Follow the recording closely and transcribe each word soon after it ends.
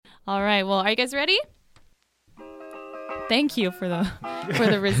All right. Well, are you guys ready? Thank you for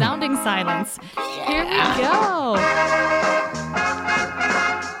the resounding silence. Here we go.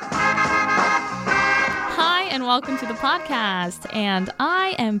 Hi, and welcome to the podcast. And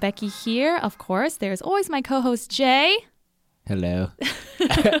I am Becky here. Of course, there's always my co-host Jay. Hello.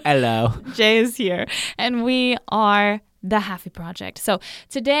 Hello. Jay is here, and we are the Halfie Project. So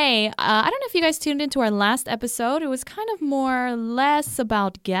today, I don't know if you guys tuned into our last episode. It was kind of more less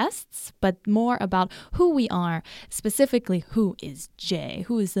about guests, but more about who we are. Specifically, who is Jay?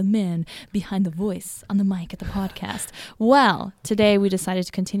 Who is the man behind the voice on the mic at the podcast? Well, today we decided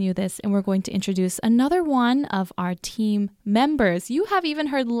to continue this, and we're going to introduce another one of our team members. You have even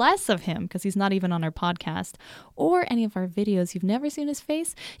heard less of him because he's not even on our podcast or any of our videos. You've never seen his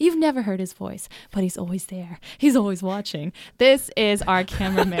face. You've never heard his voice, but he's always there. He's always watching. This is our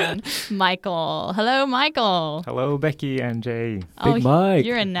cameraman, Michael. Hello, Michael. Hello, Becky and Jay. Big Mike.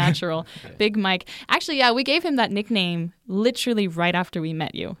 You're a natural. Big Mike. Actually, yeah, we gave him that nickname literally right after we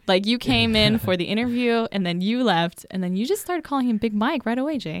met you. Like, you came in for the interview, and then you left, and then you just started calling him Big Mike right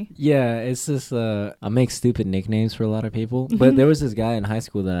away, Jay. Yeah, it's just, I make stupid nicknames for a lot of people. But there was this guy in high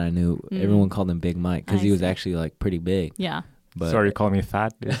school that I knew. Everyone called him Big Mike because he was actually, like, pretty big. Yeah. But Sorry, you calling me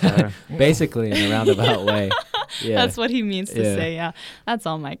fat? basically, in a roundabout way. Yeah. That's what he means to say, yeah. That's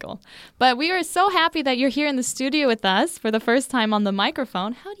all, Michael. But we are so happy that you're here in the studio with us for the first time on the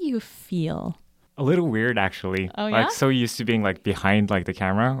microphone. How do you feel? A little weird, actually. Oh, yeah? Like, so used to being, like, behind, like, the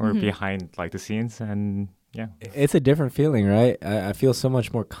camera or behind, like, the scenes. And, yeah. It's a different feeling, right? I feel so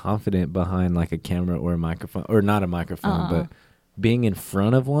much more confident behind, like, a camera or a microphone. Or not a microphone, but being in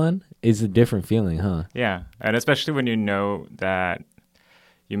front of one is a different feeling, huh? Yeah. And especially when you know that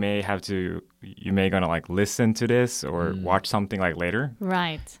you may gonna like listen to this or watch something like later.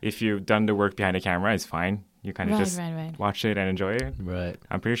 Right. If you've done the work behind the camera, it's fine. You kind of just watch it and enjoy it. Right.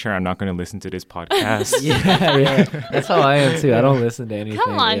 I'm pretty sure I'm not going to listen to this podcast. yeah. That's how I am too. I don't listen to anything.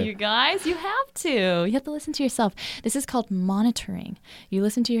 Come on, you guys. You have to. You have to listen to yourself. This is called monitoring. You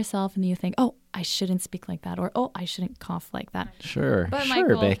listen to yourself and you think, oh, I shouldn't speak like that, or oh, I shouldn't cough like that. Sure. But sure,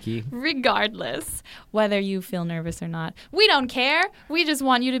 Michael, Becky. Regardless whether you feel nervous or not, we don't care. We just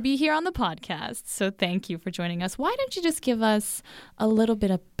want you to be here on the podcast. So thank you for joining us. Why don't you just give us a little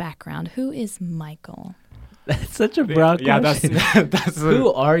bit of background? Who is Michael? That's such a broad question. That's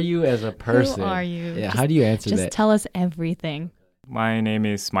Who are you as a person? Who are you? Yeah, how do you answer that? Just tell us everything. My name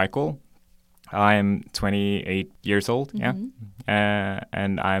is Michael. I'm 28 years old,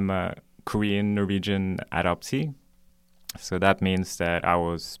 and I'm a Korean Norwegian adoptee. So that means that I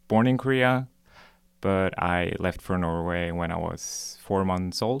was born in Korea, but I left for Norway when I was 4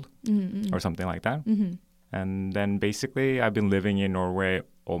 months old or something like that. And then basically I've been living in Norway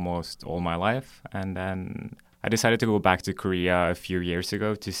almost all my life. And then I decided to go back to Korea a few years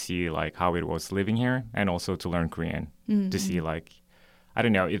ago to see like how it was living here and also to learn Korean to see like, I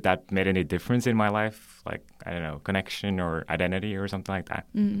don't know if that made any difference in my life, like, I don't know, connection or identity or something like that.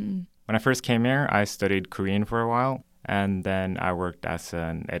 When I first came here, I studied Korean for a while, and then I worked as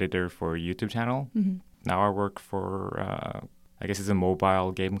an editor for a YouTube channel. Now I work for, I guess it's a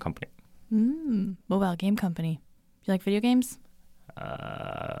mobile game company. Mobile game company. You like video games?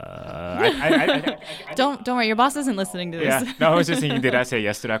 Don't worry, your boss isn't listening to this. Yeah, no, I was just thinking, did I say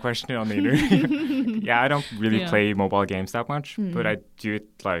yes to that question on the interview? Yeah, I don't really play mobile games that much, but I do it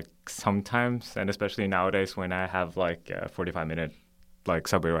like sometimes, and especially nowadays when I have like a 45-minute like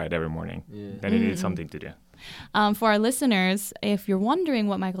subway ride every morning, then it is something to do. For our listeners, if you're wondering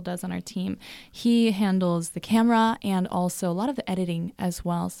what Michael does on our team, he handles the camera and also a lot of the editing as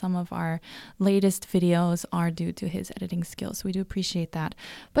well. Some of our latest videos are due to his editing skills, so we do appreciate that.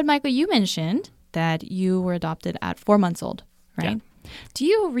 But Michael, you mentioned that you were adopted at 4 months old, right? Yeah. Do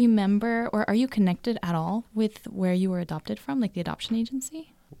you remember, or are you connected at all with where you were adopted from, like the adoption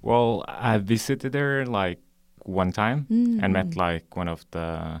agency? Well, I visited there like one time and met like one of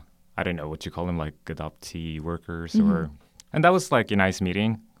the, I don't know what you call them, like adoptee workers and that was like a nice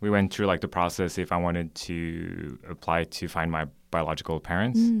meeting. We went through like the process if I wanted to apply to find my biological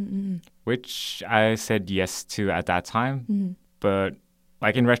parents, which I said yes to at that time. But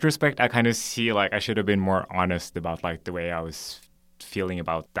like in retrospect, I kind of see like I should have been more honest about like the way I was feeling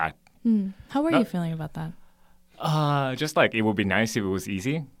about that. How were you feeling about that? Just like it would be nice if it was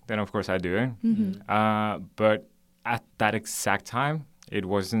easy. Then of course I'd do it. But at that exact time, it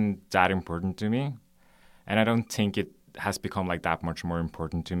wasn't that important to me. And I don't think it has become like that much more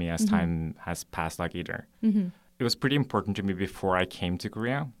important to me as time has passed like either. It was pretty important to me before I came to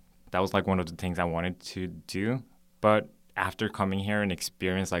Korea. That was like one of the things I wanted to do. But after coming here and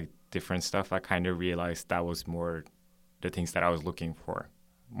experience like different stuff, I kind of realized that was more the things that I was looking for.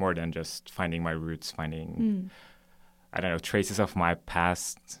 more than just finding my roots, finding, I don't know, traces of my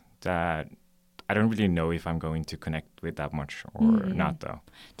past that I don't really know if I'm going to connect with that much or not, though.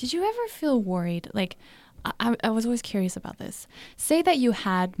 Did you ever feel worried? Like, I was always curious about this. Say that you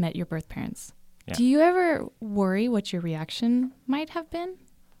had met your birth parents. Yeah. Do you ever worry what your reaction might have been?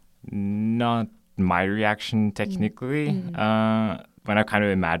 Not my reaction technically. When I kind of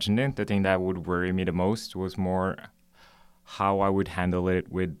imagined it, the thing that would worry me the most was more how I would handle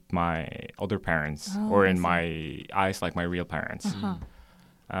it with my other parents or in my eyes, like my real parents.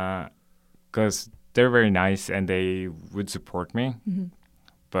 Because they're very nice and they would support me.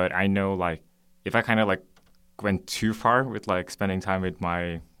 But I know, like, if I kind of like went too far with like spending time with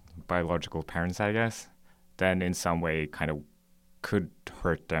my biological parents, I guess, then in some way kind of could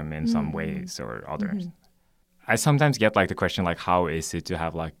hurt them in some ways or others. I sometimes get like the question like, how is it to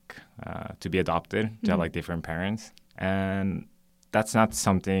have like to be adopted, to have like different parents? And that's not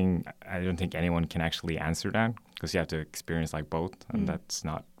something I don't think anyone can actually answer that, because you have to experience like both, and that's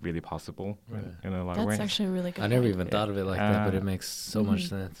not really possible in a lot of ways. That's actually a really good I never point. even thought of it like that, but it makes so much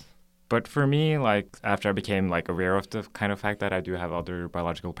sense. But for me, like after I became like aware of the kind of fact that I do have other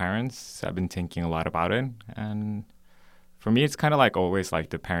biological parents, I've been thinking a lot about it. And for me, it's kind of like always like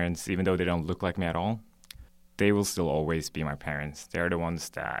the parents, even though they don't look like me at all, they will still always be my parents. They're the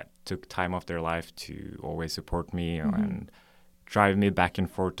ones that took time off their life to always support me and drive me back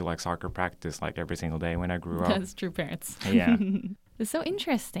and forth to like soccer practice like every single day when I grew up. That's true parents. Yeah. It's so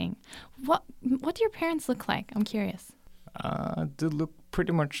interesting. What do your parents look like? I'm curious. They look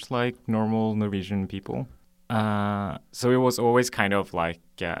pretty much like normal Norwegian people. So it was always kind of like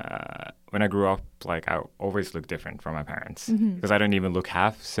when I grew up, like I always looked different from my parents because I don't even look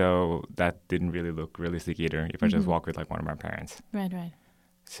half. So that didn't really look realistic either if I just walk with like one of my parents. Right.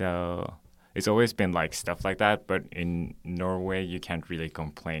 So it's always been like stuff like that. But in Norway, you can't really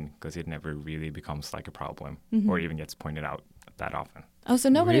complain because it never really becomes like a problem or even gets pointed out that often. Oh, so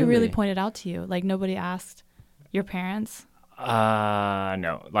nobody really Really? pointed out to you? Like nobody asked your parents?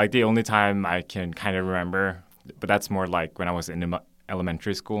 No. Like the only time I can kind of remember, but that's more like when I was in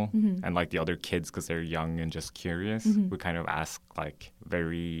elementary school and like the other kids, because they're young and just curious, would kind of ask like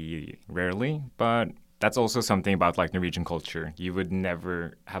very rarely. But that's also something about like Norwegian culture. You would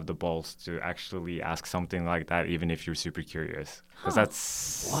never have the balls to actually ask something like that, even if you're super curious. Because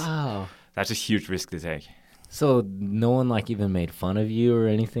that's a huge risk to take. So no one like even made fun of you or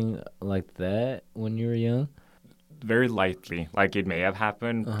anything like that when you were young? Very lightly. Like it may have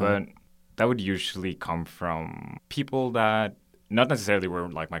happened, but that would usually come from people that not necessarily were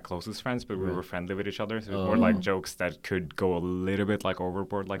like my closest friends, but we were friendly with each other. So it was more like jokes that could go a little bit like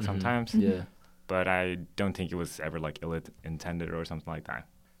overboard like sometimes. Yeah. But I don't think it was ever like ill-intended or something like that.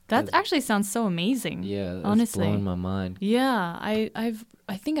 That actually sounds so amazing. Yeah, that's honestly. blowing my mind. Yeah, I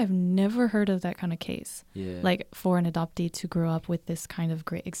think I've never heard of that kind of case. Yeah. Like for an adoptee to grow up with this kind of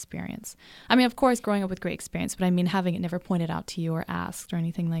great experience. I mean, of course, growing up with great experience, but I mean having it never pointed out to you or asked or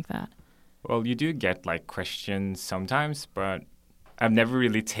anything like that. Well, you do get like questions sometimes, but I've never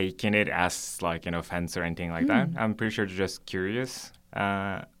really taken it as like an offense or anything like that. I'm pretty sure they're just curious.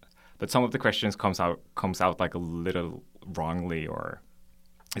 But some of the questions comes out like a little wrongly, or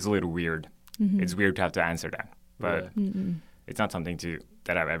it's a little weird. It's weird to have to answer that, but it's not something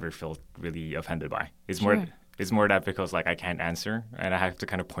that I've ever felt really offended by. It's more that because like I can't answer and I have to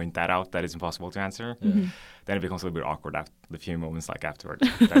kind of point that out that it's impossible to answer. Then it becomes a little bit awkward after the few moments like afterwards.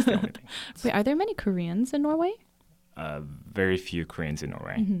 That's the only thing. Wait, are there many Koreans in Norway? Very few Koreans in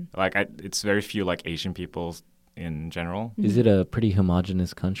Norway. Like it's very few like Asian people in general. Is it a pretty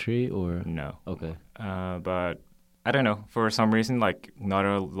homogenous country or? No. Okay. But I don't know. For some reason, like not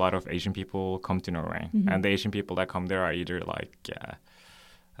a lot of Asian people come to Norway, and the Asian people that come there are either like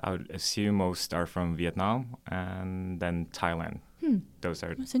I would assume most are from Vietnam and then Thailand. Those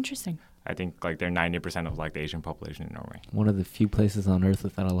are. That's interesting. I think like they're 90% of like the Asian population in Norway. One of the few places on earth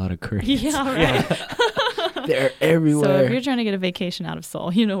without a lot of Koreans. Yeah, right. They're everywhere. So if you're trying to get a vacation out of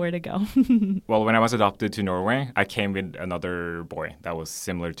Seoul, you know where to go. Well, when I was adopted to Norway, I came with another boy that was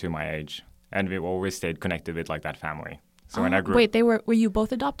similar to my age, and we always stayed connected with like that family. So when I grew wait, were you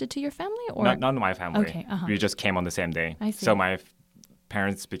both adopted to your family, or not my family? Okay, We just came on the same day. I see. So my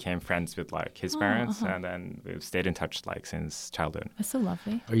parents became friends with like his parents, and then we've stayed in touch like since childhood. That's so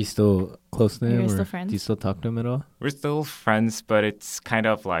lovely. Are you still close to him? You're or still friends? Do you still talk to him at all? We're still friends, but it's kind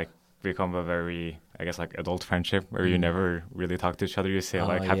of like become a very, I guess, like adult friendship where you never really talk to each other. You say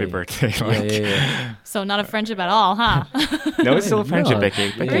like happy birthday. Yeah. So not a friendship at all, huh? No, it's still a friendship, No,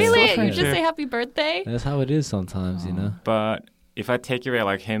 Becky. yeah. Really? Still You just say happy birthday? That's how it is sometimes, you know? But if I take away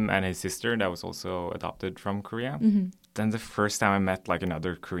like him and his sister that was also adopted from Korea, then the first time I met like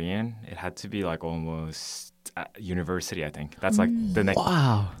another Korean, it had to be like almost at university, I think. That's like the next.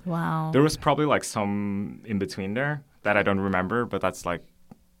 Wow. There was probably like some in between there that I don't remember, but that's like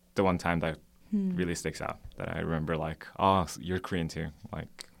the one time that really sticks out, that I remember like, oh, you're Korean too. Like,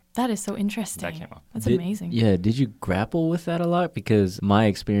 that is so interesting. that came up. That's amazing. Yeah, did you grapple with that a lot? Because my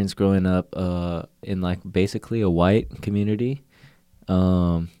experience growing up in like basically a white community,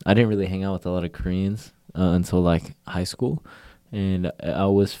 I didn't really hang out with a lot of Koreans until like high school. And I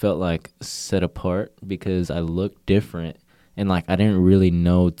always felt like set apart because I looked different. And like I didn't really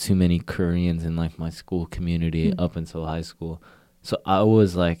know too many Koreans in like my school community up until high school. So I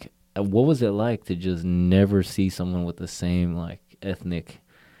was like, what was it like to just never see someone with the same like ethnic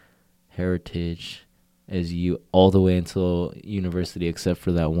heritage as you all the way until university, except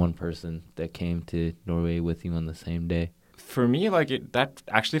for that one person that came to Norway with you on the same day? For me, like that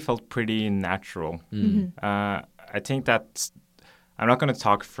actually felt pretty natural. I think that's, I'm not going to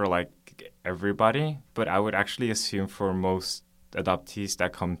talk for like everybody, but I would actually assume for most adoptees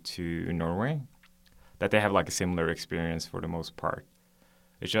that come to Norway that they have like a similar experience for the most part.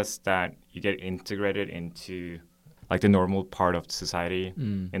 It's just that you get integrated into like the normal part of society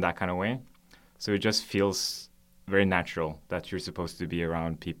in that kind of way. So it just feels very natural that you're supposed to be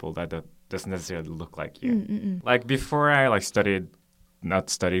around people that doesn't necessarily look like you. Like before I like not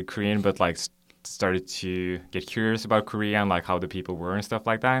studied Korean, but like started to get curious about Korea and like how the people were and stuff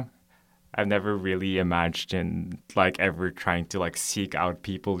like that. I've never really imagined like ever trying to like seek out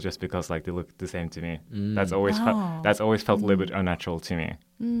people just because like they look the same to me. That's always felt a little bit unnatural to me.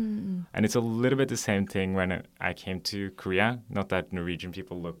 And it's a little bit the same thing when I came to Korea. Not that Norwegian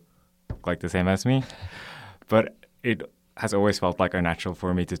people look like the same as me, but it has always felt like unnatural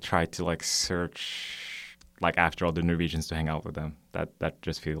for me to try to like search like after all the Norwegians to hang out with them. That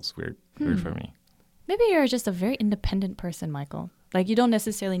just feels weird for me. Maybe you're just a very independent person, Michael. Like you don't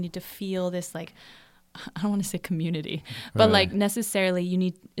necessarily need to feel this like, I don't want to say community, but like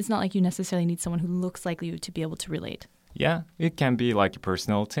necessarily it's not like you necessarily need someone who looks like you to be able to relate. Yeah, it can be like a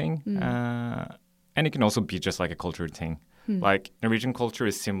personal thing. And it can also be just like a culture thing. Like Norwegian culture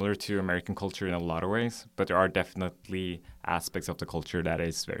is similar to American culture in a lot of ways, but there are definitely aspects of the culture that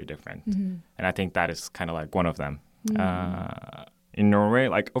is very different. And I think that is kind of like one of them. In Norway,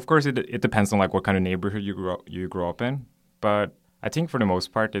 like of course it depends on like what kind of neighborhood you grow up in, but I think for the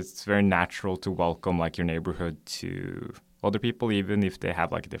most part it's very natural to welcome like your neighborhood to other people, even if they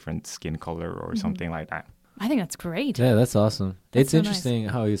have like a different skin color or something like that. I think that's great. Yeah, that's awesome. That's it's so interesting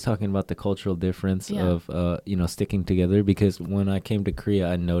how he was talking about the cultural difference of sticking together, because when I came to Korea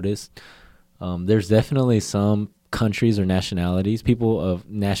I noticed there's definitely some countries or nationalities, people of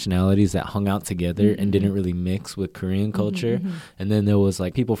nationalities that hung out together and didn't really mix with Korean culture. And then there was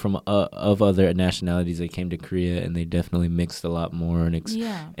like people from of other nationalities that came to Korea and they definitely mixed a lot more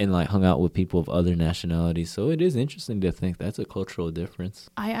and like hung out with people of other nationalities. So it is interesting to think that's a cultural difference.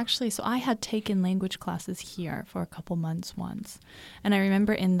 I had taken language classes here for a couple months once. And I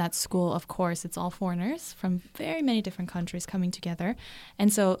remember in that school, of course, it's all foreigners from very many different countries coming together.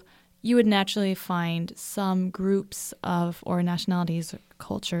 And so you would naturally find some groups or nationalities or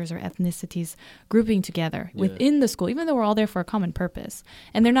cultures or ethnicities grouping together within the school, even though we're all there for a common purpose.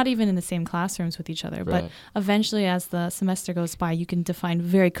 And they're not even in the same classrooms with each other. But eventually, as the semester goes by, you can define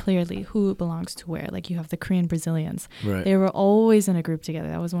very clearly who belongs to where. Like you have the Korean Brazilians. They were always in a group together.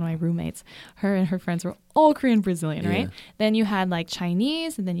 That was one of my roommates. Her and her friends were all Korean Brazilian, right? Then you had like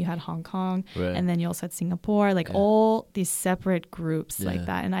Chinese, and then you had Hong Kong, and then you also had Singapore, like all these separate groups like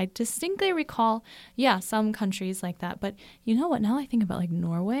that. And I distinctly recall, some countries like that. But you know what? Now I think about like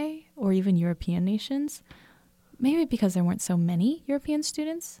Norway or even European nations, maybe because there weren't so many European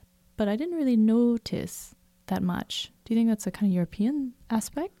students, but I didn't really notice that much. Do you think that's a kind of European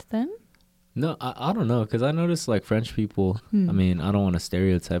aspect then? No, I don't know, because I noticed like French people, I mean, I don't want to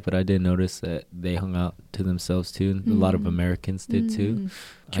stereotype, but I did notice that they hung out to themselves too. A lot of Americans did too.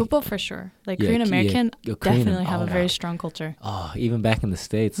 Kyopo for sure. Like Korean American definitely have a very strong culture. Oh, even back in the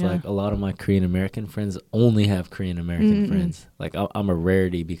States, like a lot of my Korean American friends only have Korean American friends. Like I'm a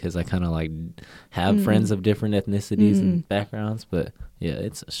rarity because I kind of like have friends of different ethnicities and backgrounds, but yeah,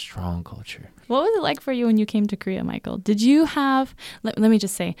 it's a strong culture. What was it like for you when you came to Korea, Michael? Did you have, let me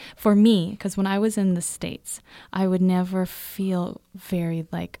just say, for me, because when I was in the States, I would never feel very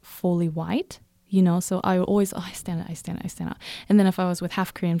like fully white, you know, so I would always, I stand out. And then if I was with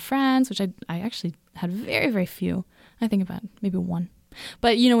half Korean friends, which I actually had very, very few, I think about maybe one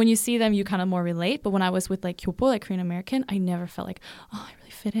But, you know, when you see them, you kind of more relate. But when I was with like Kyopo, like Korean American, I never felt like, oh, I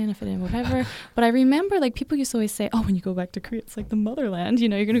really fit in, whatever. But I remember like people used to always say, oh, when you go back to Korea, it's like the motherland. You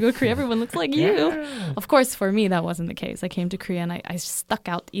know, you're going to go to Korea, everyone looks like you. Yeah. Of course, for me, that wasn't the case. I came to Korea and I stuck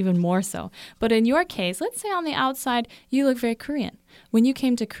out even more so. But in your case, let's say on the outside, you look very Korean. When you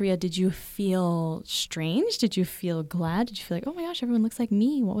came to Korea, did you feel strange? Did you feel glad? Did you feel like, oh my gosh, everyone looks like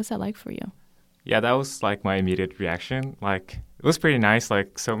me? What was that like for you? Yeah, that was like my immediate reaction. Like, it was pretty nice.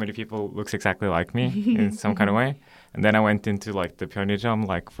 Like, so many people looks exactly like me in some kind of way. And then I went into like the Pyeongjam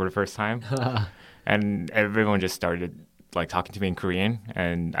like for the first time, and everyone just started like talking to me in Korean.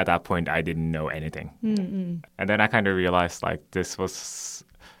 And at that point, I didn't know anything. Mm-mm. And then I kind of realized like this was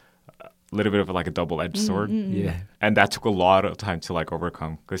a little bit of like a double-edged sword. Yeah. And that took a lot of time to like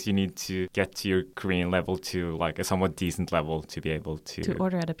overcome, because you need to get to your Korean level to like a somewhat decent level to be able To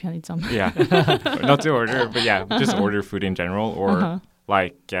order at a Pyeongjam. yeah, not to order, but yeah, just order food in general. Or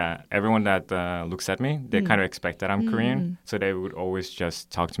like everyone that looks at me, they kind of expect that I'm Korean, so they would always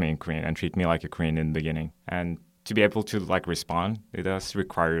just talk to me in Korean and treat me like a Korean in the beginning. And to be able to like respond, it does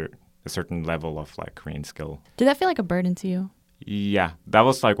require a certain level of like Korean skill. Did that feel like a burden to you? Yeah, that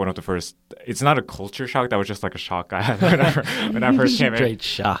was like one of the first. It's not a culture shock. That was just like a shock I had when I first came here. Straight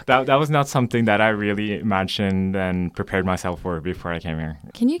shock. That was not something that I really imagined and prepared myself for before I came here.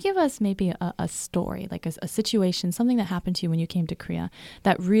 Can you give us maybe a story, like a situation, something that happened to you when you came to Korea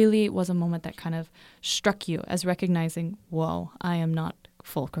that really was a moment that kind of struck you as recognizing, whoa, I am not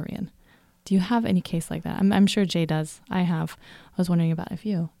full Korean? Do you have any case like that? I'm sure Jay does. I have. I was wondering about if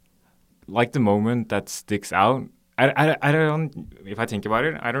you. Like the moment that sticks out, I don't, if I think about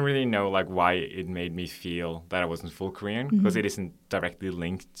it, I don't really know like why it made me feel that I wasn't full Korean, because it isn't directly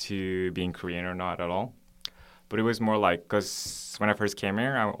linked to being Korean or not at all. But it was more like, because when I first came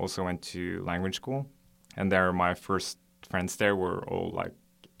here, I also went to language school, and there my first friends there were all like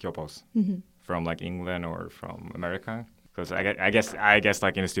Kyopos from like England or from America. Because I guess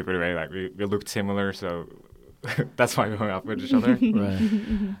like in a stupid way, like we looked similar, so that's why we hung out with each other. Right.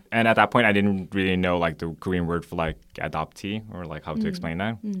 And at that point, I didn't really know like the Korean word for like adoptee or like how to explain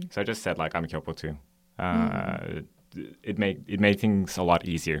that. So I just said like I'm Kyopo too. It made things a lot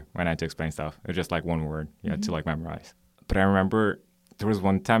easier when I had to explain stuff. It was just like one word you had to like memorize. But I remember there was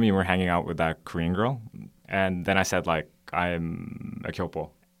one time you were hanging out with that Korean girl, and then I said like I'm a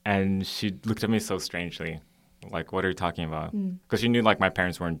Kyopo, and she looked at me so strangely, like what are you talking about? Because she knew like my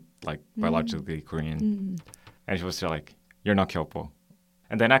parents weren't like biologically Korean. And she was just like, you're not Kyopo.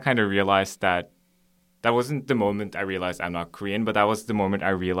 And then I kind of realized that wasn't the moment I realized I'm not Korean, but that was the moment I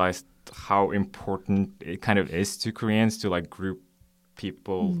realized how important it kind of is to Koreans to like group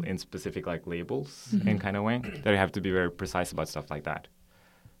people in specific like labels in kind of way, that you have to be very precise about stuff like that.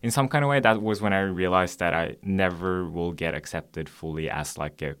 In some kind of way, that was when I realized that I never will get accepted fully as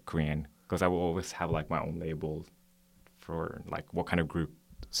like a Korean, because I will always have like my own label for like what kind of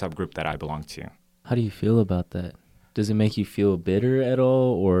subgroup that I belong to. How do you feel about that? Does it make you feel bitter at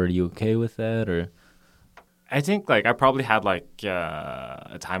all, or are you okay with that? Or I think like I probably had like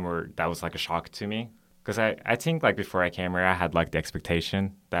a time where that was like a shock to me, because I think like before I came here I had like the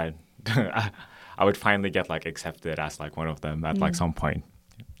expectation that I would finally get like accepted as like one of them at like some point.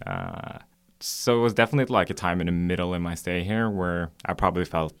 So it was definitely like a time in the middle in my stay here where I probably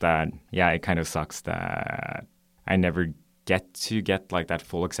felt that it kind of sucks that I never get like that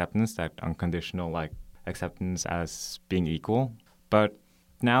full acceptance, that unconditional like acceptance as being equal. But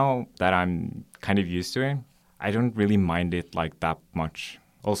now that I'm kind of used to it, I don't really mind it like that much.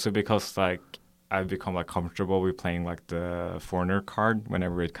 Also because like I've become like comfortable with playing like the foreigner card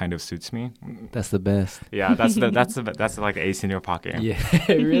whenever it kind of suits me. that's the best. Yeah, that's like the ace in your pocket. Yeah,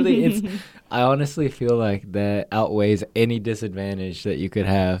 really. I honestly feel like that outweighs any disadvantage that you could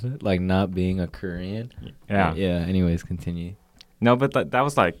have, like not being a Korean. Yeah. Yeah. Anyways, continue. No, but that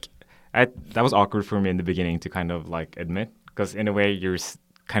was like, that was awkward for me in the beginning to kind of like admit, because in a way you're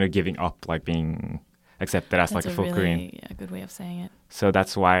kind of giving up like being accepted as like a full Korean. Yeah, good way of saying it. So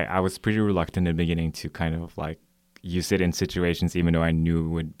that's why I was pretty reluctant in the beginning to kind of like use it in situations, even though I knew it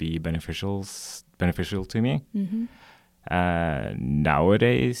would be beneficial to me.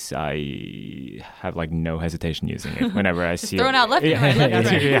 Nowadays, I have like no hesitation using it whenever I see thrown it. out left and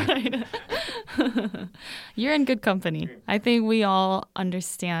right. Yeah. You're in good company. I think we all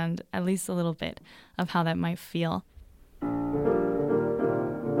understand at least a little bit of how that might feel.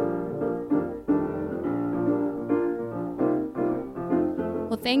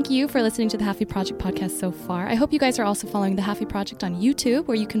 Well, thank you for listening to the Halfie Project podcast so far. I hope you guys are also following the Halfie Project on YouTube,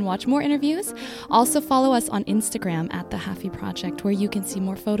 where you can watch more interviews. Also follow us on Instagram at the Halfie Project, where you can see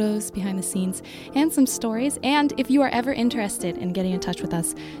more photos, behind the scenes, and some stories. And if you are ever interested in getting in touch with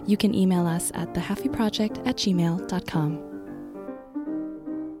us, you can email us at thehalfieproject@gmail.com.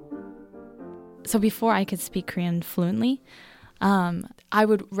 So before I could speak Korean fluently, I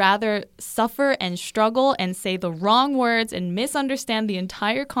would rather suffer and struggle and say the wrong words and misunderstand the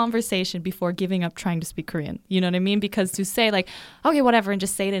entire conversation before giving up trying to speak Korean. You know what I mean? Because to say like, okay, whatever, and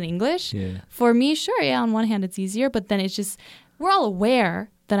just say it in English, for me, sure, yeah, on one hand it's easier, but then it's just, we're all aware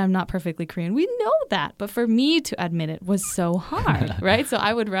that I'm not perfectly Korean. We know that. But for me to admit it was so hard, right? So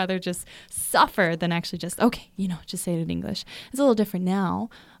I would rather just suffer than actually just, okay, just say it in English. It's a little different now,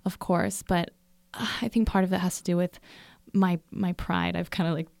 of course, but I think part of it has to do with my pride. I've kind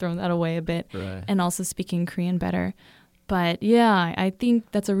of like thrown that away a bit, Right. and also speaking Korean better. But yeah, I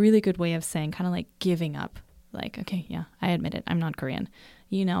think that's a really good way of saying kind of like giving up. Like, okay, yeah, I admit it. I'm not Korean,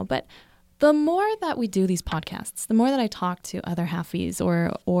 But the more that we do these podcasts, the more that I talk to other Halfies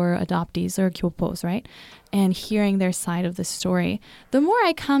or adoptees or gyopos, right? And hearing their side of the story, the more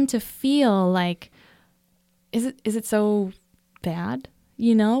I come to feel like, is it so bad?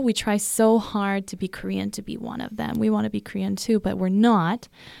 We try so hard to be Korean, to be one of them. We want to be Korean too, but we're not.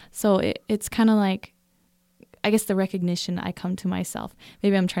 So it's kind of like, I guess the recognition I come to myself.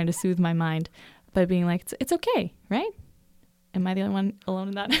 Maybe I'm trying to soothe my mind by being like, it's okay, right? Am I the only one alone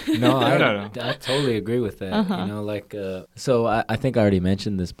in that? No, I No. totally agree with that. Uh-huh. So I think I already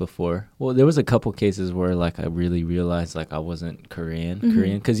mentioned this before. Well, there was a couple cases where like I really realized like I wasn't Korean,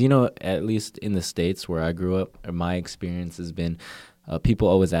 because at least in the States where I grew up, my experience has been. People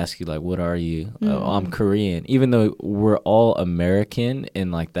always ask you like, what are you? I'm Korean, even though we're all American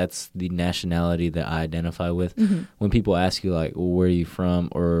and like that's the nationality that I identify with. When people ask you like, well, where are you from,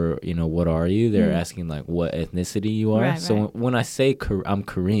 or what are you, they're asking like what ethnicity you are. Right, so right. when I say I'm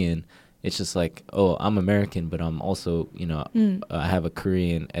Korean, it's just like, oh, I'm American, but I'm also I have a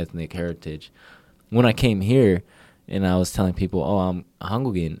Korean ethnic heritage. When I came here and I was telling people, oh, I'm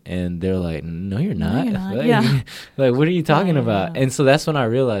Hangugin, and they're like, no, you're not. you're not. Like, Yeah. like, what are you talking Yeah, about? yeah. And so that's when I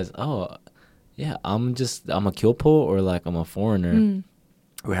realized, oh, yeah, I'm a kyopo, or like I'm a foreigner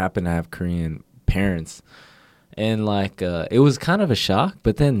who happen to have Korean parents. And like, it was kind of a shock.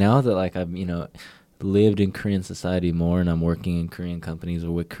 But then now that like I've, lived in Korean society more and I'm working in Korean companies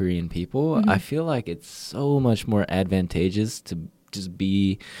or with Korean people, I feel like it's so much more advantageous to just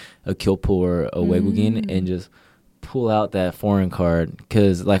be a kyopo or a 외국인 and just pull out that foreign card,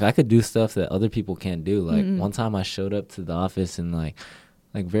 because like I could do stuff that other people can't do. Like one time I showed up to the office in like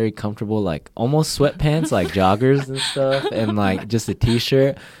very comfortable, like almost sweatpants, like joggers and stuff, and like just a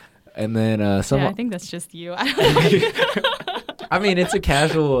t-shirt, and then I think that's just you. I mean, it's a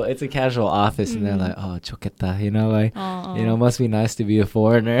casual office, and they're like, oh, 좋겠다, must be nice to be a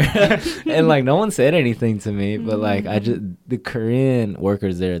foreigner. And like no one said anything to me, but like the Korean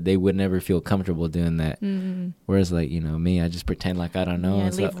workers there, they would never feel comfortable doing that. Whereas like, me, I just pretend like I don't know. Yeah,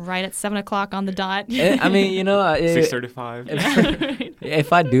 and leave stuff. right at 7:00 on the dot. I mean, 6:35.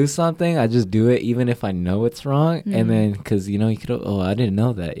 if I do something, I just do it, even if I know it's wrong. And then, because, you could, I didn't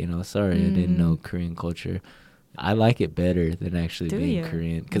know that, sorry, I didn't know Korean culture. I like it better than actually being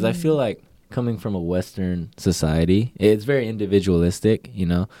Korean, because I feel like coming from a Western society, it's very individualistic,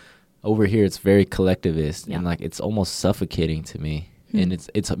 Over here, it's very collectivist, and like it's almost suffocating to me. And it's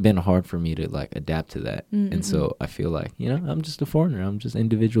been hard for me to like adapt to that. And so I feel like, I'm just a foreigner. I'm just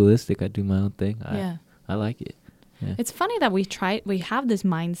individualistic. I do my own thing. I like it. Yeah. It's funny that we have this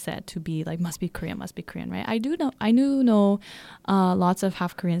mindset to be like, must be Korean, right? I do know lots of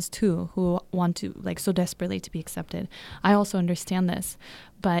half Koreans too who want to like so desperately to be accepted. I also understand this.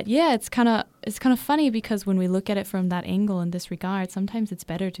 But yeah, it's kind of funny, because when we look at it from that angle in this regard, sometimes it's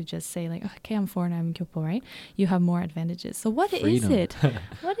better to just say like, okay, I'm foreign, I'm kyopo, right? You have more advantages. So what is it?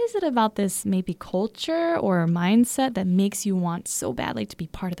 What is it about this maybe culture or mindset that makes you want so badly to be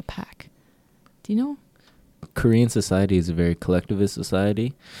part of the pack? Do you know? Korean society is a very collectivist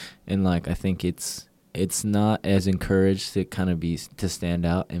society, and like I think it's not as encouraged to kind of to stand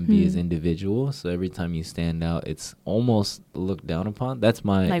out and be as individual. So every time you stand out, it's almost looked down upon. That's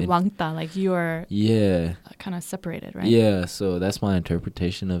my like wangta, like you're kind of separated, right? Yeah, so that's my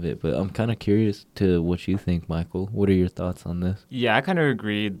interpretation of it. But I'm kind of curious to what you think, Michael. What are your thoughts on this? Yeah, I kind of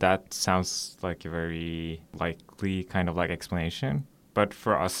agree. That sounds like a very likely kind of like explanation. But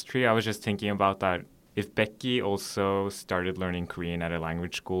for us three, I was just thinking about that. If Becky also started learning Korean at a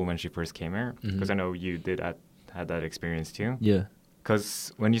language school when she first came here, because I know you had that experience too. Yeah.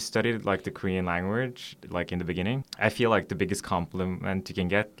 Because when you studied like the Korean language, like in the beginning, I feel like the biggest compliment you can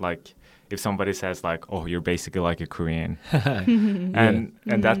get, like if somebody says like, "Oh, you're basically like a Korean," and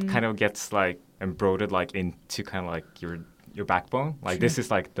that kind of gets like embroidered like into kind of like your backbone. Like this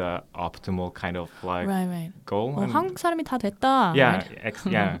is like the optimal kind of like right. goal. 어, And 한국 사람이 다 됐다. yeah, right?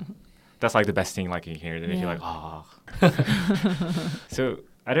 yeah, that's like the best thing like you hear. Then you're Yeah. like, oh. So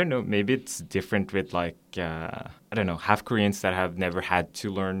I don't know. Maybe it's different with like I don't know, half Koreans that have never had to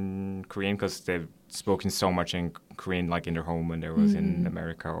learn Korean because they've spoken so much in Korean like in their home when they was in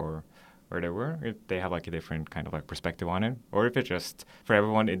America or where they were. If they have like a different kind of like perspective on it, or if it's just for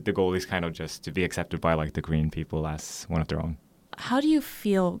everyone, the goal is kind of just to be accepted by like the Korean people as one of their own. How do you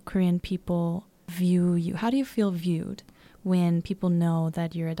feel Korean people view you? How do you feel viewed when people know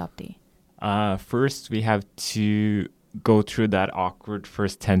that you're adoptee? First, we have to go through that awkward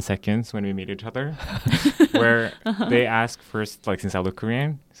first 10 seconds when we meet each other where they ask first, like, since I look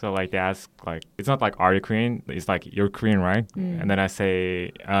Korean, so like they ask like, it's not like, are you Korean? It's like, you're Korean, right? And then I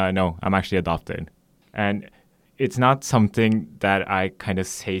say, no, I'm actually adopted. And it's not something that I kind of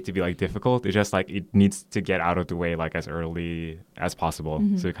say to be like difficult. It's just like it needs to get out of the way like as early as possible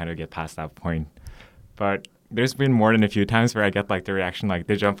so we kind of get past that point. But there's been more than a few times where I get like the reaction, like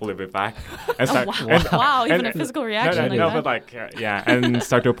they jump a little bit back. And start, Wow, even a physical reaction like that. But like, yeah, and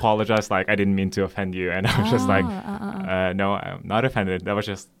start to apologize, like, I didn't mean to offend you. And I was just like, no, I'm not offended. That was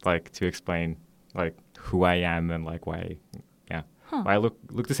just like to explain like who I am and like why, why I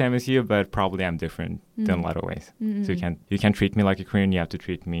look the same as you, but probably I'm different in a lot of ways. So you can't treat me like a Korean, you have to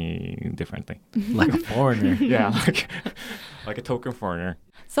treat me differently. Like a foreigner. Yeah, like a token foreigner.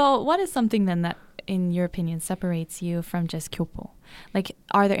 So what is something then that, in your opinion, separates you from just Kyopo? Like,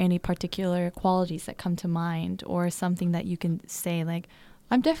 are there any particular qualities that come to mind or something that you can say, like,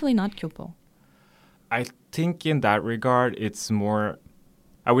 I'm definitely not Kyopo? I think in that regard, it's more,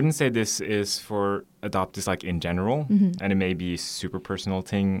 I wouldn't say this is for adoptees like in general, and it may be a super personal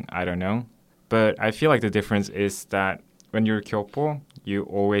thing, I don't know. But I feel like the difference is that when you're Kyopo, you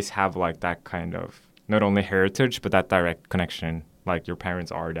always have like that kind of, not only heritage, but that direct connection. Like your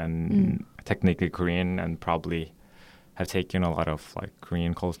parents are then technically Korean and probably have taken a lot of like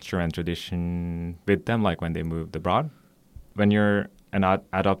Korean culture and tradition with them, like when they moved abroad. When you're an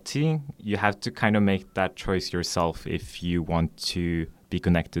adoptee, you have to kind of make that choice yourself if you want to be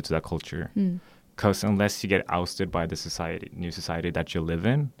connected to that culture. Because unless you get ousted by the new society that you live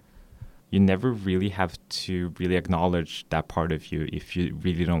in, you never really have to really acknowledge that part of you if you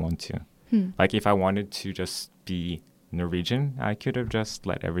really don't want to. Like if I wanted to just be Norwegian, I could have just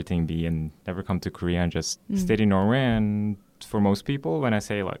let everything be and never come to Korea and just stayed in Norway. And for most people, when I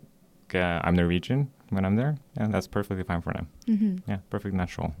say like I'm Norwegian when I'm there, and that's perfectly fine for them. Yeah, perfectly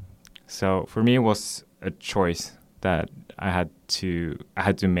natural. So for me, it was a choice that I had to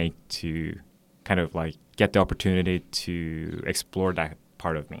make to kind of like get the opportunity to explore that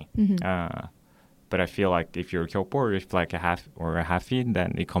part of me. But I feel like if you're a Kyopo or if like a Halfie,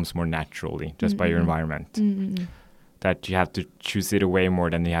 then it comes more naturally just by your environment. That you have to choose it away more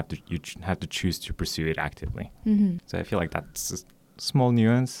than you have to choose to pursue it actively. So I feel like that's a small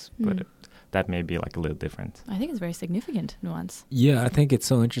nuance, but that may be like a little different. I think it's a very significant nuance. Yeah, I think it's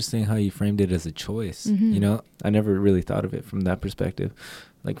so interesting how you framed it as a choice. You know, I never really thought of it from that perspective.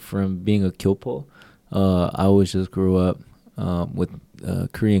 Like from being a Kyopo, I always just grew up with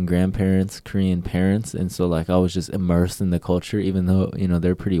Korean grandparents, Korean parents, and so like I was just immersed in the culture, even though, you know,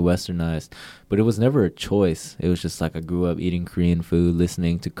 they're pretty westernized. But it was never a choice. It was just like I grew up eating Korean food,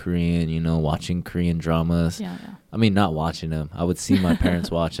 listening to Korean, you know, watching Korean dramas. Yeah. I mean, not watching them. I would see my parents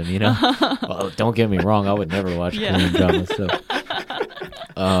watch them, you know. Well, don't get me wrong, I would never watch Korean dramas. So,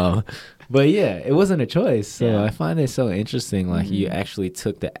 but yeah, it wasn't a choice. So I find it so interesting. Like you actually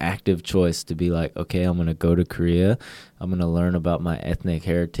took the active choice to be like, okay, I'm going to go to Korea. I'm going to learn about my ethnic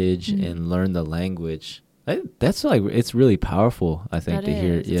heritage and learn the language. That's like, it's really powerful, I think, to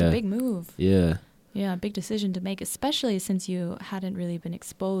hear. It's a big move. Yeah. Yeah, a big decision to make, especially since you hadn't really been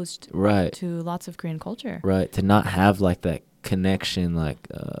exposed to lots of Korean culture. Right. To not have like that connection, like,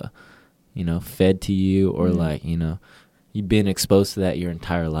 you know, fed to you or like, you know, you've been exposed to that your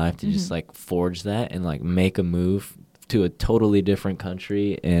entire life to just like forge that and like make a move to a totally different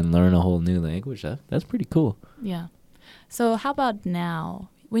country and learn a whole new language. That's pretty cool. Yeah. So how about now?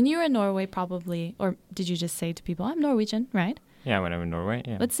 When you were in Norway probably, or did you just say to people, I'm Norwegian, right? Yeah, when I'm in Norway,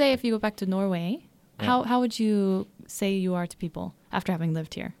 yeah. Let's say if you go back to Norway, how would you say you are to people after having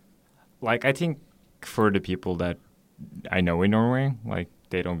lived here? Like, I think for the people that I know in Norway, like,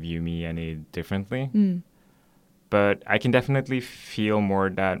 they don't view me any differently. But I can definitely feel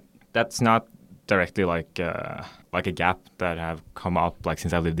more that that's not directly like a gap that have come up like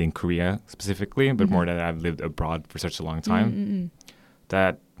since I lived in Korea specifically, but more that I've lived abroad for such a long time.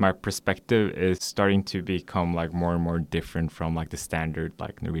 That my perspective is starting to become like more and more different from like the standard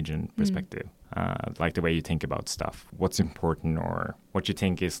like Norwegian perspective. Like the way you think about stuff, what's important or what you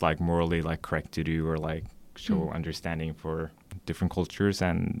think is like morally like correct to do or like show understanding for different cultures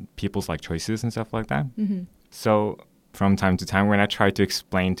and people's like choices and stuff like that. So from time to time when I try to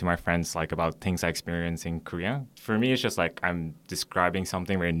explain to my friends like about things I experience in Korea, for me it's just like I'm describing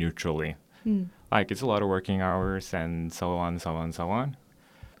something very neutrally. Like it's a lot of working hours and so on, so on, so on.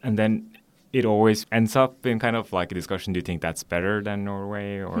 And then it always ends up in kind of like a discussion, do you think that's better than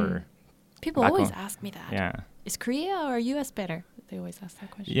Norway or... People always ask me that. Yeah. Is Korea or US better? They always ask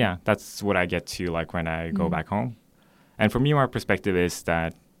that question. Yeah, that's what I get to like when I go back home. And for me, my perspective is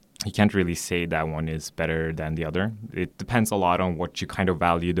that you can't really say that one is better than the other. It depends a lot on what you kind of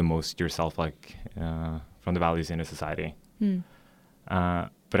value the most yourself, like from the values in a society.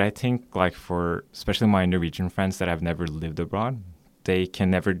 But I think like for especially my Norwegian friends that have never lived abroad, they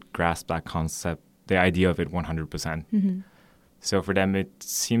can never grasp that concept, the idea of it 100%. So for them, it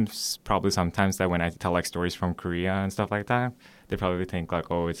seems probably sometimes that when I tell like stories from Korea and stuff like that, they probably think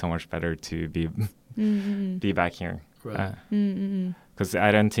like, oh, it's so much better to be be back here. Right. Because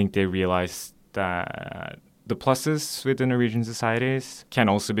I don't think they realize that the pluses with the Norwegian societies can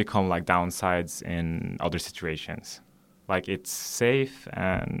also become like downsides in other situations. Like it's safe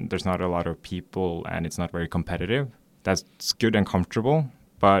and there's not a lot of people and it's not very competitive. That's good and comfortable,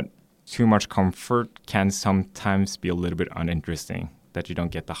 but too much comfort can sometimes be a little bit uninteresting, that you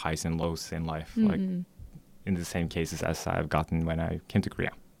don't get the highs and lows in life, like in the same cases as I've gotten when I came to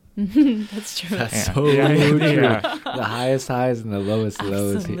Korea. That's true. That's so true. The highest highs and the lowest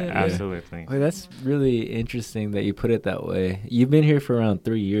lows. Absolutely. Wait, that's really interesting that you put it that way. You've been here for around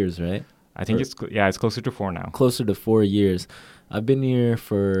 3 years, right? I think it's closer to 4 now. Closer to 4 years. I've been here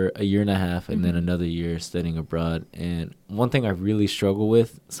for a year and a half and then another year studying abroad. And one thing I really struggle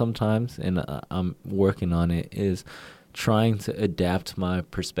with sometimes, and I'm working on it, is trying to adapt my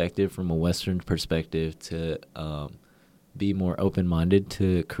perspective from a Western perspective to be more open-minded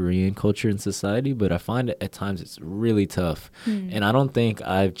to Korean culture and society. But I find it at times it's really tough. And I don't think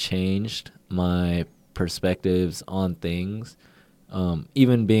I've changed my perspectives on things.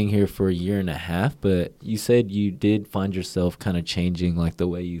 Even being here for a year and a half, but you said you did find yourself kind of changing like the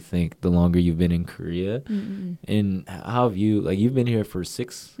way you think the longer you've been in Korea. And how have you, like you've been here for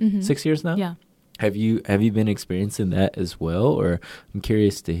 6 years now? Yeah. Have you been experiencing that as well? Or I'm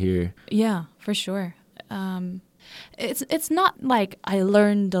curious to hear. Yeah, for sure. It's not like I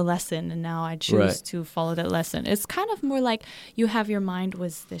learned a lesson and now I choose to follow that lesson. It's kind of more like you have your mind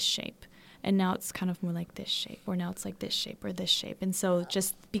was this shape. And now it's kind of more like this shape, or now it's like this shape or this shape. And so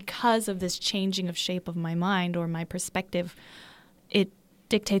just because of this changing of shape of my mind or my perspective, it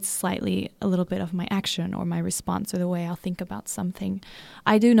dictates slightly a little bit of my action or my response or the way I'll think about something.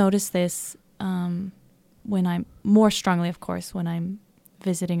 I do notice this when I'm more strongly, of course, when I'm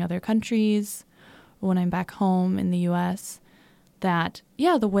visiting other countries or when I'm back home in the US, that,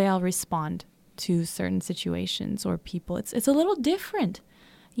 the way I'll respond to certain situations or people, it's a little different.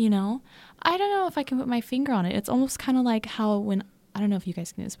 You know, I don't know if I can put my finger on it. It's almost kind of like how when, I don't know if you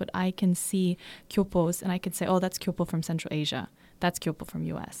guys can do this, but I can see kyopos and I could say, oh, that's kyopo from Central Asia. That's kyopo from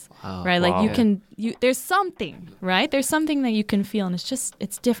US. Wow. Right? Like there's something, right? There's something that you can feel and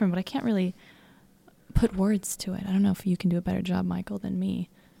it's different, but I can't really put words to it. I don't know if you can do a better job, Michael, than me.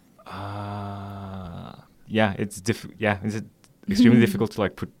 It's extremely difficult to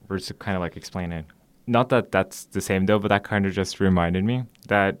like put words to kind of like explain it. Not that that's the same though, but that kind of just reminded me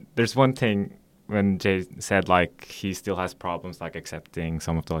that there's one thing when Jay said like he still has problems like accepting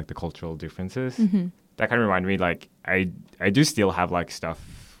some of the like the cultural differences. That kind of reminded me like I do still have like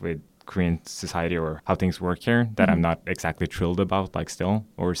stuff with Korean society or how things work here that I'm not exactly thrilled about like still,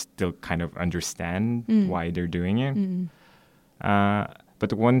 or still kind of understand why they're doing it. But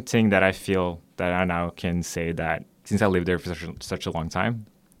the one thing that I feel that I now can say that since I lived there for such a long time,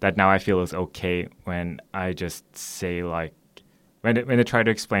 that now I feel is okay when I just say like, when they try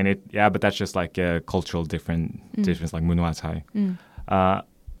to explain it, but that's just like a cultural difference, like 문화차이.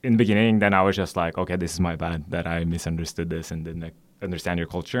 In the beginning, then I was just like, okay, this is my bad that I misunderstood this and didn't understand your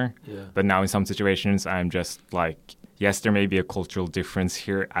culture. Yeah. But now in some situations, I'm just like, yes, there may be a cultural difference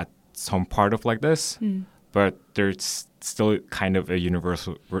here at some part of like this, but there's still kind of a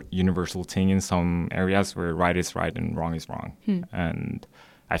universal thing in some areas where right is right and wrong is wrong. And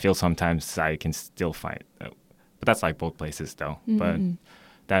I feel sometimes I can still find, but that's like both places though. But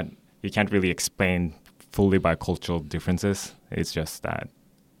that you can't really explain fully by cultural differences. It's just that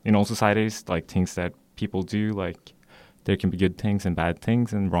in all societies, like things that people do, like there can be good things and bad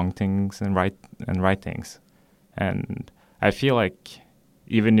things and wrong things and right things. And I feel like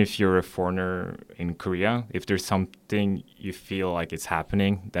even if you're a foreigner in Korea, if there's something you feel like it's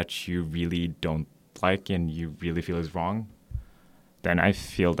happening that you really don't like and you really feel is wrong, then I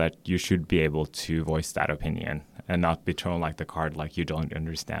feel that you should be able to voice that opinion and not be thrown like the card like you don't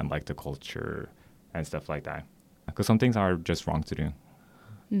understand like the culture and stuff like that. Because some things are just wrong to do.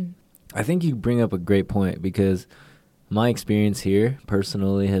 I think you bring up a great point, because my experience here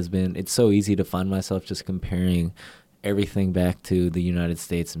personally has been, it's so easy to find myself just comparing everything back to the United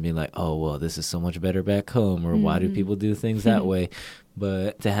States and be like, oh, well, this is so much better back home, or why do people do things that way?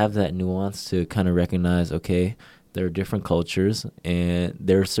 But to have that nuance to kind of recognize, okay, there are different cultures and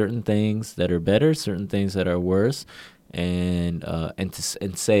there are certain things that are better, certain things that are worse. And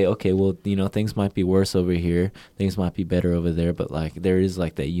say, okay, well, you know, things might be worse over here, things might be better over there, but like there is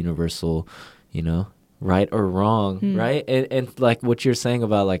like that universal, you know, right or wrong, right? And like what you're saying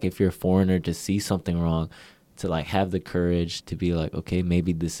about like if you're a foreigner to see something wrong, to like have the courage to be like, okay,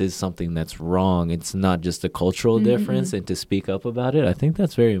 maybe this is something that's wrong. It's not just a cultural difference, and to speak up about it. I think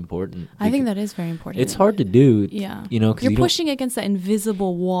that's very important. I think that is very important. It's hard to do. Yeah. You know, 'cause you're pushing against that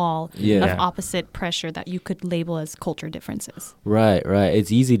invisible wall Yeah. of opposite pressure that you could label as culture differences. Right.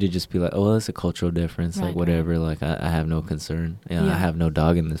 It's easy to just be like, oh, well, it's a cultural difference, Right, like whatever. Like I have no concern. You know, Yeah. I have no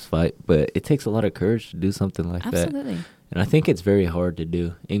dog in this fight. But it takes a lot of courage to do something like that. Absolutely. And I think it's very hard to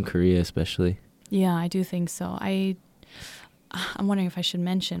do in Korea, especially. Yeah, I do think so. I'm wondering if I should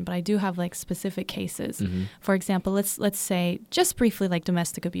mention, but I do have like specific cases. For example, let's say just briefly like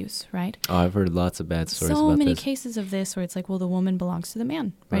domestic abuse, right? Oh, I've heard lots of bad stories So about many this. cases of this where it's like, well, the woman belongs to the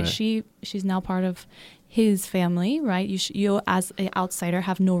man, right? Right. She's now part of his family, right? You as an outsider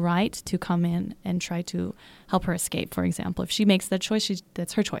have no right to come in and try to help her escape, for example. If she makes that choice,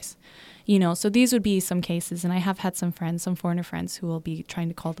 that's her choice. You know, so these would be some cases, and I have had some foreigner friends who will be trying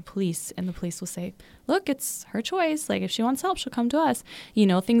to call the police, and the police will say, look, it's her choice. Like, if she wants help, she'll come to us. You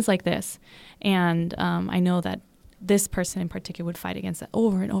know, things like this. And I know that this person in particular would fight against that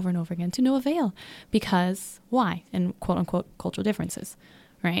over and over and over again to no avail. Because why? And quote-unquote cultural differences,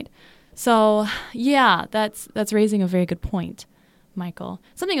 right? So, yeah, that's raising a very good point, Michael.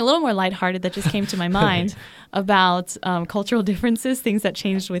 Something a little more lighthearted that just came to my mind about cultural differences, things that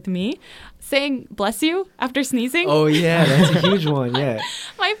changed with me. Saying bless you after sneezing. Oh, yeah, that's a huge one, yeah.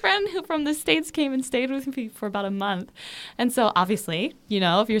 My friend who from the States came and stayed with me for about a month. And so obviously, you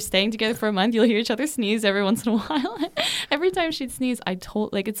know, if you're staying together for a month, you'll hear each other sneeze every once in a while. Every time she'd sneeze,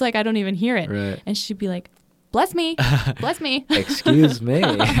 it's like I don't even hear it. Right. And she'd be like, bless me, bless me. Excuse me.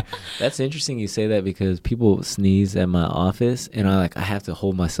 That's interesting you say that, because people sneeze at my office and I have to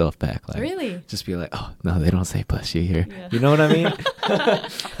hold myself back. Like, really? Just be like, oh, no, they don't say bless you here. Yeah. You know what I mean?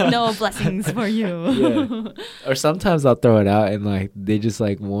 No blessings for you. Yeah. Or sometimes I'll throw it out and like they just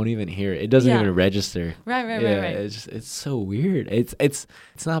like won't even hear it. It doesn't even register. Right. It's so weird. It's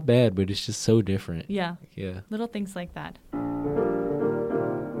not bad, but it's just so different. Yeah. Yeah. Little things like that.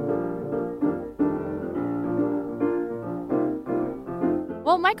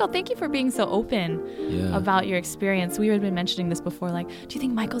 Well, Michael, thank you for being so open about your experience. We had been mentioning this before, like, do you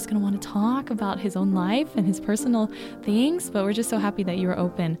think Michael's going to want to talk about his own life and his personal things? But we're just so happy that you were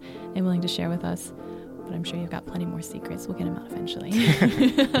open and willing to share with us. But I'm sure you've got plenty more secrets. We'll get them out eventually.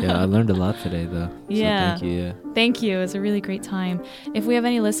 Yeah, I learned a lot today, though. Yeah. So thank you. Thank you. It was a really great time. If we have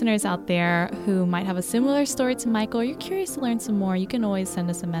any listeners out there who might have a similar story to Michael, or you're curious to learn some more, you can always send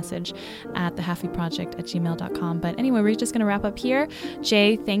us a message at thehalfieproject@gmail.com. But anyway, we're just going to wrap up here.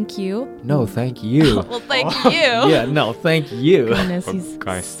 Jay, thank you. No, thank you. Well, thank you. Yeah, no, thank you. Goodness, he's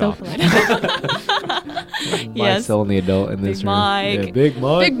Guys, so stop. polite. Mike's the only adult in this Big room. Mike. Yeah, Big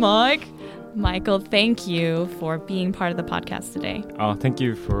Mike. Big Mike. Michael, thank you for being part of the podcast today. Oh, thank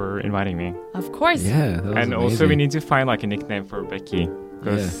you for inviting me. Of course. Yeah, that was And also, amazing. we need to find like a nickname for Becky.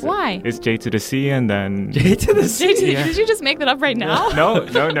 Because Why? it's J to the C and then... J to the C. Did you just make that up right now? No.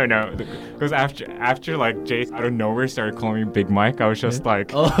 Because after like Jay out of nowhere started calling me Big Mike, I was just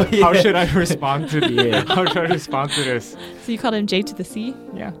like, how should I respond to how should I respond to this? So you called him J to the C?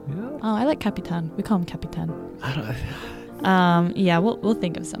 Yeah. Oh, I like Capitan. We call him Capitan. I don't... Yeah, we'll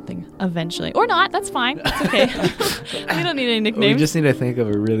think of something eventually, or not. That's fine. That's okay. We don't need any nicknames. We just need to think of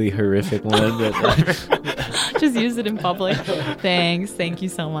a really horrific one. That, Just use it in public. Thanks. Thank you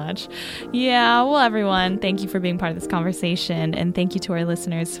so much. Yeah, well, everyone, thank you for being part of this conversation. And thank you to our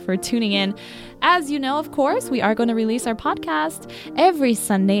listeners for tuning in. As you know, of course, we are going to release our podcast every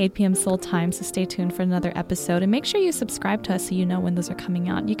Sunday, 8 p.m. Seoul time. So stay tuned for another episode. And make sure you subscribe to us so you know when those are coming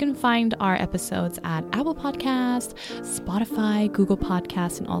out. You can find our episodes at Apple Podcast, Spotify, Google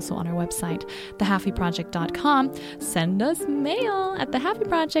Podcasts, and also on our website, thehalfieproject.com. Send us mail at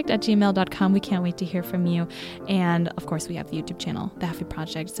thehalfieproject@gmail.com. We can't wait to hear from you. And of course, we have the YouTube channel, The Halfie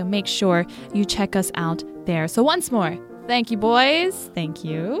Project. So make sure you check us out there. So once more, thank you, boys. Thank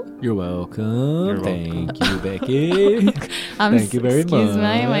you. You're welcome. You're welcome. Thank you, Becky. Thank you very much. Excuse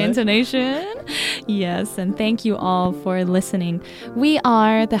my intonation. Yes, and thank you all for listening. We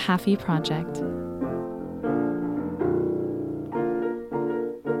are The Halfie Project.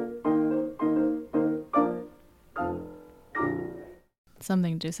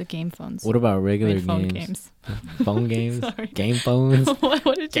 Something just a game phones. What about regular Wait, phone games? Phone games? Sorry. Game phones? What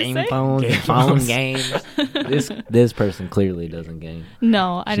did you Game say? phones? Game Phone phones. games? This person clearly doesn't game.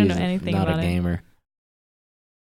 No, I don't know She's anything not about a it. gamer.